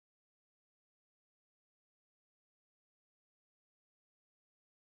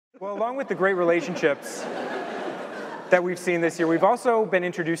Well, along with the great relationships that we've seen this year, we've also been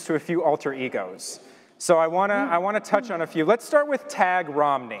introduced to a few alter egos. So I wanna touch on a few. Let's start with Tag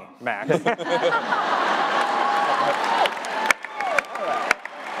Romney, Max.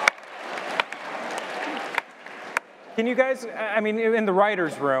 Can you guys, I mean, in the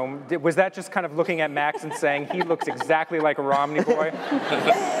writer's room, was that just kind of looking at Max and saying, he looks exactly like a Romney boy?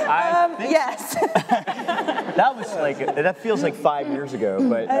 Yes. That was like, that feels like 5 years ago,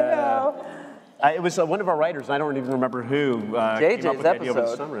 but I know. it was one of our writers, and I don't even remember who came up with the idea over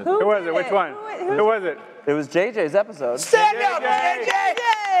the summer. Who was it? Which one? Who was it? It was JJ's episode. Stand up, JJ!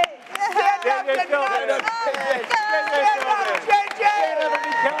 Stand up, JJ! Stand up, JJ!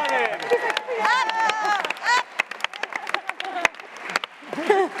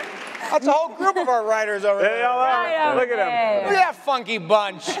 That's a whole group of our writers over there. Look at them. Look at that funky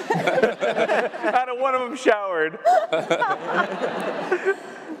bunch. Out of one of them showered.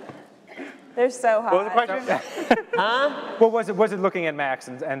 They're so hot. What was the question? Huh? Well, was it looking at Max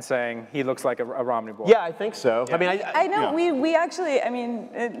and saying he looks like a Romney boy? Yeah, I think so. Yeah. I mean, I know, we actually, I mean,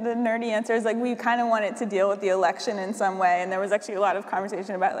 the nerdy answer is like we kind of wanted to deal with the election in some way, and there was actually a lot of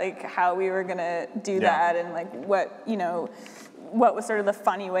conversation about like how we were gonna do that and like what, you know, what was sort of the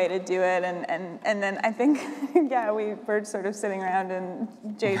funny way to do it, and then I think, yeah, we were sort of sitting around and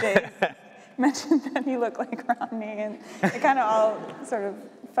JJ mentioned that he looked like Romney, and it kind of all sort of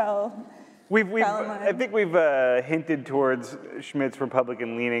fell. I think we've hinted towards Schmidt's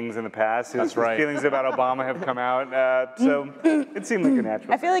Republican leanings in the past. His feelings about Obama have come out, so it seemed like a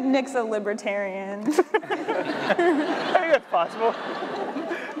natural. I feel like Nick's a libertarian. I think that's possible.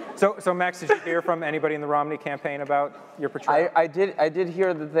 So Max, did you hear from anybody in the Romney campaign about your portrayal? I did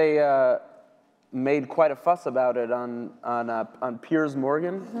hear that they made quite a fuss about it on Piers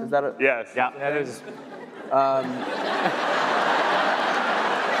Morgan. Is that a... Yes. yeah. That is.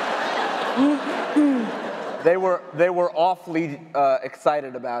 They were awfully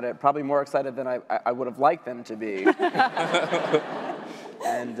excited about it, probably more excited than I would have liked them to be.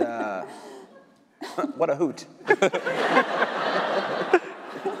 And what a hoot.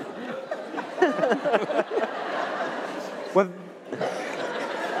 Well,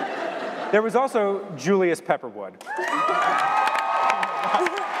 there was also Julius Pepperwood.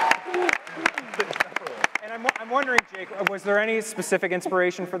 And I'm wondering, Jake, was there any specific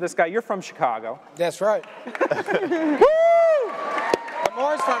inspiration for this guy? You're from Chicago. That's right. Woo!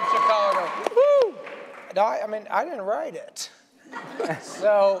 Lamore's from Chicago. Woo! No, I mean, I didn't write it.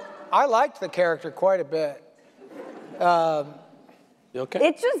 So I liked the character quite a bit. You okay?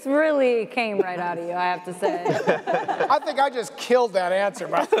 It just really came right out of you, I have to say. I think I just killed that answer,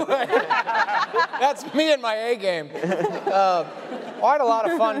 by the way. That's me and my A game. I had a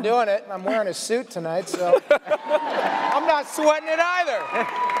lot of fun doing it. I'm wearing a suit tonight, so I'm not sweating it either.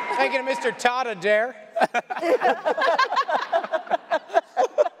 Taking Mr. Todd a dare.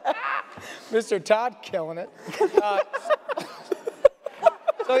 Mr. Todd killing it.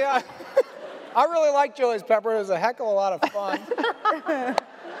 So yeah, I really like Julius Pepperwood. It was a heck of a lot of fun.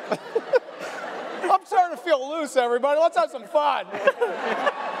 I'm starting to feel loose, everybody. Let's have some fun.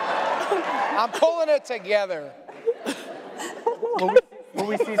 I'm pulling it together.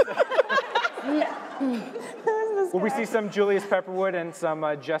 Will we see some Julius Pepperwood and some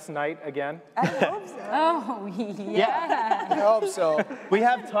Jess Knight again? I hope so. Oh, yeah. I hope so. We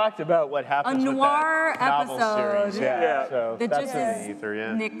have talked about what happens with noir that novel episode. series. Yeah. So That that's just in is the ether,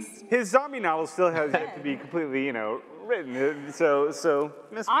 yeah. Nick's. His zombie novel still has yet to be completely, written. So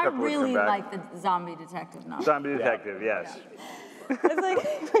Mr. I Pepperwood really come back. like the zombie detective novel. Zombie Detective, yes. It's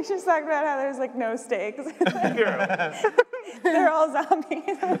like, we just talked about how there's like no stakes. They're all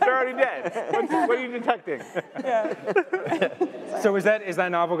zombies. They're already dead. What are you detecting? Yeah. So is that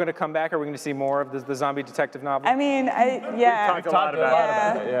novel going to come back? Are we going to see more of the zombie detective novel? I mean, yeah. We've talked a lot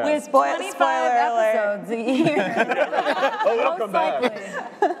about it. Yeah. With Spoiler 25 alert. episodes a year. Oh, we'll come back.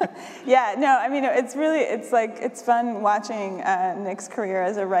 Yeah, no, I mean, it's fun watching Nick's career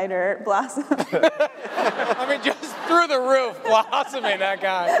as a writer blossom. I mean, just through the roof, blossoming, that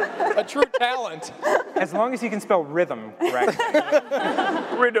guy. A true talent. As long as he can spell rhythm correctly.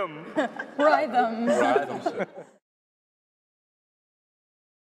 Rhythm. Rhythm.